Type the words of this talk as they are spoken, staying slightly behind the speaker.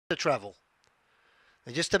to travel.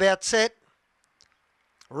 They're just about set.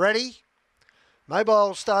 Ready.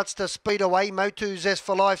 Mobile starts to speed away. Motu Zest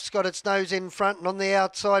for Life's got its nose in front, and on the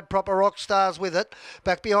outside, Proper Rock Stars with it.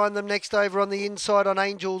 Back behind them next over on the inside on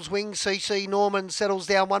Angel's Wing. CC Norman settles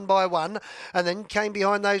down one by one, and then came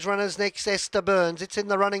behind those runners next, Esther Burns. It's in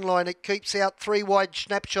the running line. It keeps out 3 wide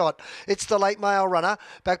Snapshot. It's the late male runner.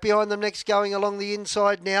 Back behind them next, going along the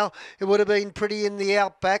inside now, it would have been Pretty in the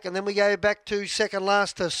Outback, and then we go back to second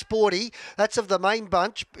last to Sporty. That's of the main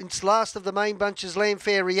bunch. It's last of the main bunch is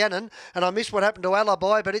Landfair Rhiannon, and I missed what happened to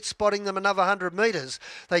Alibi, but it's spotting them another 100 metres.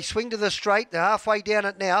 They swing to the straight. They're halfway down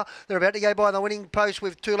it now. They're about to go by the winning post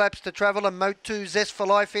with 2 laps to travel, and Motu Zest for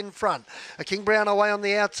Life in front. A King Brown away on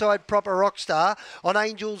the outside, Proper Rockstar. On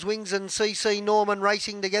Angel's Wings and CC Norman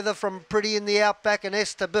racing together from Pretty in the Outback and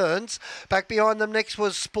Esther Burns. Back behind them next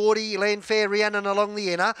was Sporty, Landfair Rhiannon along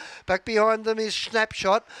the inner. Back behind them is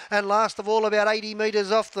Snapshot, and last of all, about 80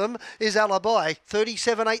 metres off them, is Alibi.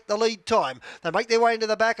 37.8 the lead time. They make their way into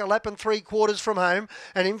the back, a lap and 3/4 from home,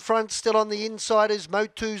 and in front still on the inside is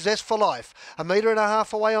Motu Zest for Life. 1.5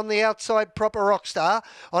 metres away on the outside, Proper Rockstar.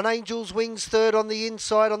 On Angel's Wings, third on the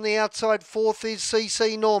inside. On the outside, fourth is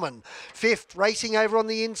CC Norman. Fifth, racing over on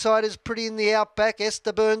the inside is Pretty in the Outback.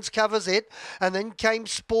 Esther Burns covers it, and then came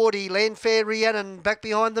Sporty, Landfair Rhiannon. Back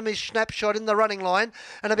behind them is Snapshot in the running line,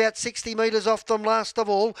 and about 60 metres off them last of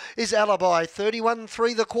all is Alibi.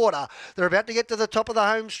 31.3 the quarter. They're about to get to the top of the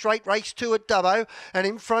home straight, race 2 at Dubbo, and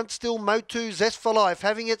in front still Motu Zest for Life,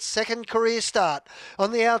 having its second career start.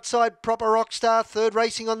 On the outside, Proper Rockstar, third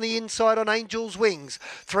racing on the inside on Angel's Wings.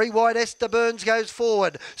 3 wide, Esther Burns goes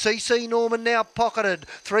forward. CC Norman now pocketed.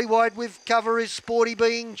 3 wide with cover is Sporty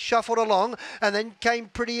being shuffled along, and then came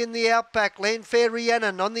Pretty in the Outback. Landfair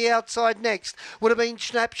Rhiannon on the outside next. Would have been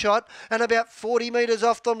Snapshot, and about 40 metres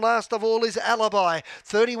off them last of all is Alibi.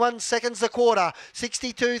 31 seconds the quarter.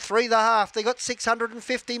 62.3 the half. They got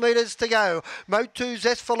 650 metres to go. Motu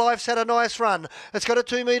Zest for Life's had a nice run. It's got a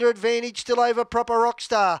 2 metre advantage still over Proper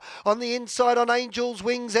Rockstar. On the inside on Angel's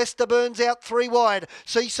Wings, Esther Burns out 3 wide.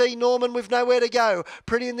 CC Norman with nowhere to go.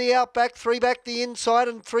 Pretty in the Outback, 3 back the inside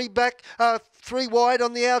and 3 back, 3 wide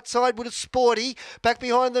on the outside with a Sporty. Back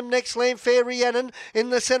behind them next, Landfair Rhiannon.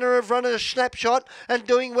 In the centre of runners, Snapshot. And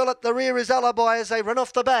doing well at the rear is Alibi as they run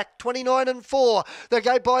off the back. 29.4. They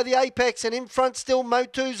go by the apex, and in front still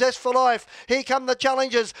Motu Zest for Life. Here come the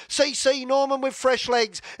challengers. CC Norman with fresh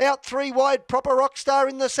legs. Out 3 wide, Proper Rockstar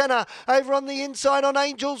in the centre. Over on the inside on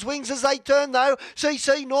Angel's Wings as they turn though.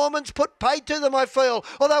 CC Norman's put paid to them, I feel.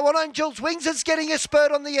 Although on Angel's Wings it's getting a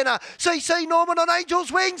spurt on the inner. CC Norman on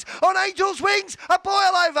Angel's Wings. On Angel's Wings, a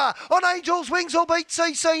boil over. On Angel's Wings will beat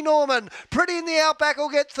CC Norman. Pretty in the Outback will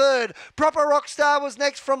get third. Proper Rockstar was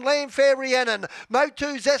next from Landfair Rhiannon.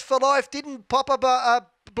 Motu Zest for Life didn't pop a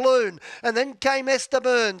balloon, and then came Esther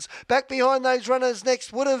Burns. Back behind those runners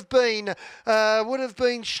next would have been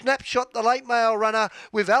Snapshot, the late male runner,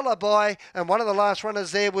 with Alibi, and one of the last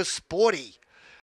runners there was Sporty.